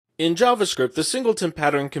In JavaScript, the singleton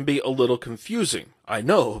pattern can be a little confusing. I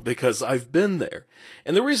know, because I've been there.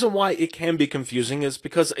 And the reason why it can be confusing is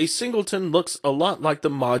because a singleton looks a lot like the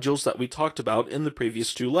modules that we talked about in the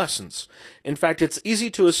previous two lessons. In fact, it's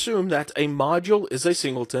easy to assume that a module is a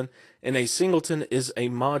singleton and a singleton is a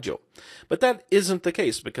module. But that isn't the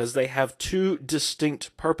case because they have two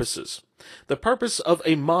distinct purposes. The purpose of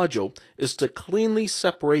a module is to cleanly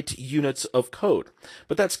separate units of code,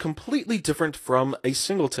 but that's completely different from a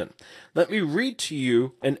singleton. Let me read to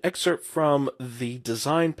you an excerpt from the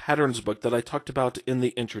design patterns book that I talked about in the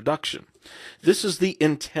introduction. This is the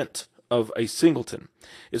intent of a singleton.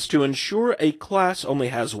 It's to ensure a class only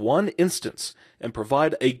has one instance and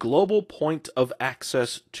provide a global point of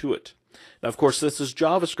access to it. Now, of course, this is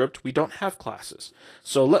JavaScript. We don't have classes.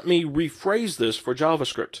 So let me rephrase this for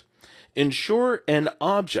JavaScript. Ensure an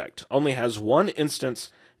object only has one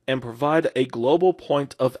instance and provide a global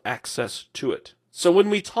point of access to it. So when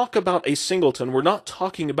we talk about a singleton, we're not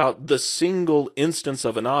talking about the single instance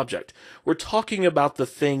of an object. We're talking about the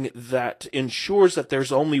thing that ensures that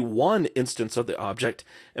there's only one instance of the object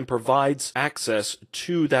and provides access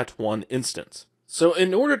to that one instance. So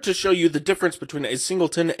in order to show you the difference between a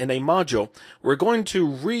singleton and a module, we're going to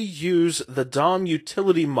reuse the DOM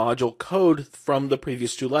utility module code from the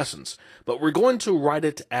previous two lessons, but we're going to write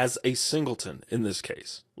it as a singleton in this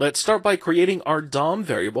case. Let's start by creating our DOM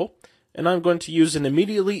variable, and I'm going to use an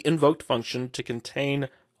immediately invoked function to contain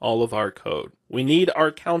all of our code. We need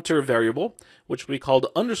our counter variable, which we called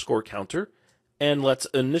 _counter, and let's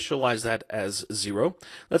initialize that as 0.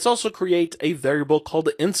 Let's also create a variable called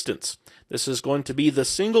instance. This is going to be the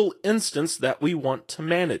single instance that we want to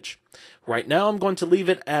manage. Right now I'm going to leave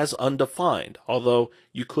it as undefined, although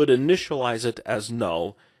you could initialize it as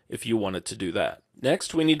null if you wanted to do that.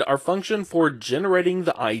 Next, we need our function for generating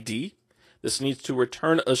the ID. This needs to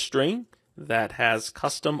return a string that has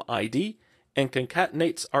custom ID and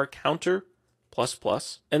concatenates our counter ++.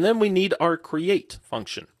 And then we need our create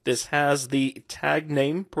function. This has the tag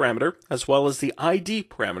name parameter as well as the ID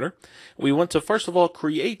parameter. We want to first of all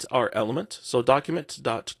create our element, so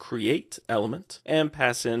document.createElement, and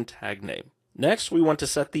pass in tag name. Next, we want to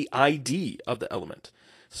set the ID of the element.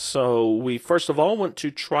 So we first of all want to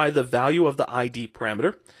try the value of the ID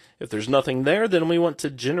parameter. If there's nothing there, then we want to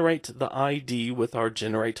generate the ID with our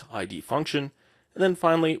generateID function. And then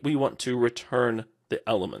finally, we want to return the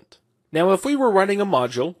element. Now, if we were writing a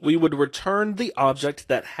module, we would return the object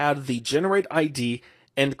that had the generateID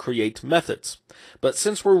and create methods. But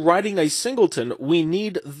since we're writing a singleton, we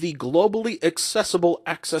need the globally accessible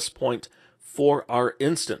access point for our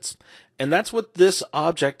instance. And that's what this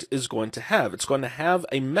object is going to have. It's going to have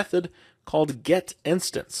a method called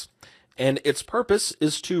getInstance. And its purpose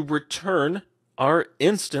is to return our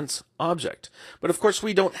instance object. But of course,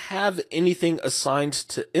 we don't have anything assigned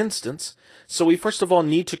to instance, so we first of all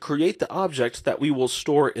need to create the object that we will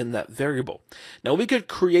store in that variable. Now, we could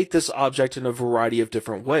create this object in a variety of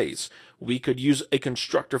different ways. We could use a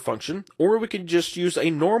constructor function, or we could just use a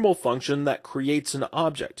normal function that creates an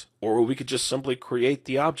object, or we could just simply create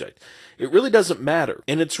the object. It really doesn't matter,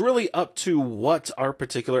 and it's really up to what our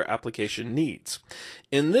particular application needs.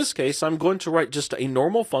 In this case, I'm going to write just a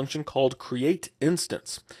normal function called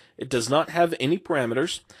createInstance. It does not have any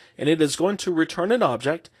parameters, and it is going to return an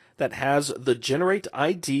object that has the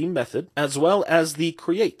generateID method as well as the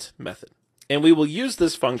create method. And we will use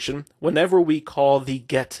this function whenever we call the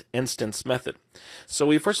getInstance method. So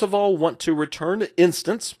we first of all want to return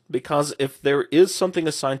instance, because if there is something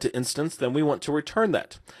assigned to instance, then we want to return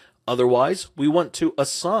that. Otherwise, we want to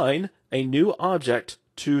assign a new object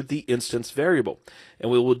to the instance variable.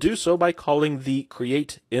 And we will do so by calling the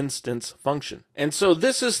createInstance function. And so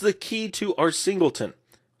this is the key to our singleton.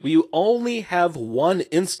 We only have one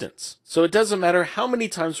instance. So it doesn't matter how many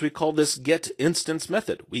times we call this getInstance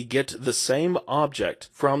method. We get the same object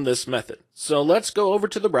from this method. So let's go over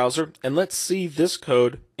to the browser and let's see this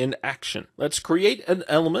code in action. Let's create an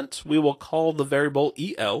element. We will call the variable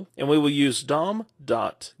el, and we will use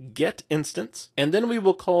dom.getInstance, and then we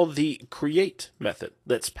will call the create method.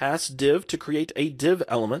 Let's pass div to create a div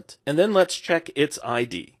element, and then let's check its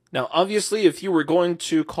ID. Now, obviously, if you were going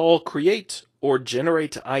to call create or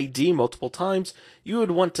generateID multiple times, you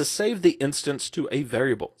would want to save the instance to a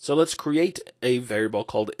variable. So let's create a variable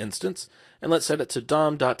called instance, and let's set it to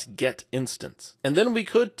dom.getInstance. And then we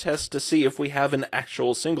could test to see if we have an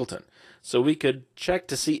actual singleton. So we could check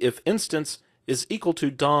to see if instance is equal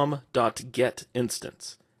to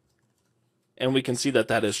dom.getInstance. And we can see that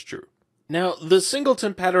that is true. Now, the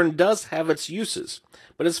singleton pattern does have its uses,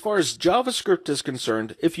 but as far as JavaScript is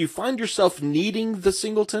concerned, if you find yourself needing the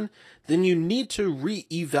singleton, then you need to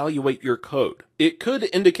re-evaluate your code. It could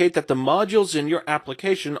indicate that the modules in your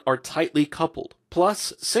application are tightly coupled.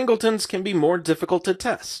 Plus, singletons can be more difficult to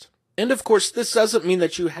test. And of course, this doesn't mean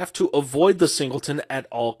that you have to avoid the singleton at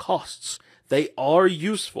all costs. They are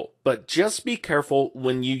useful, but just be careful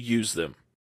when you use them.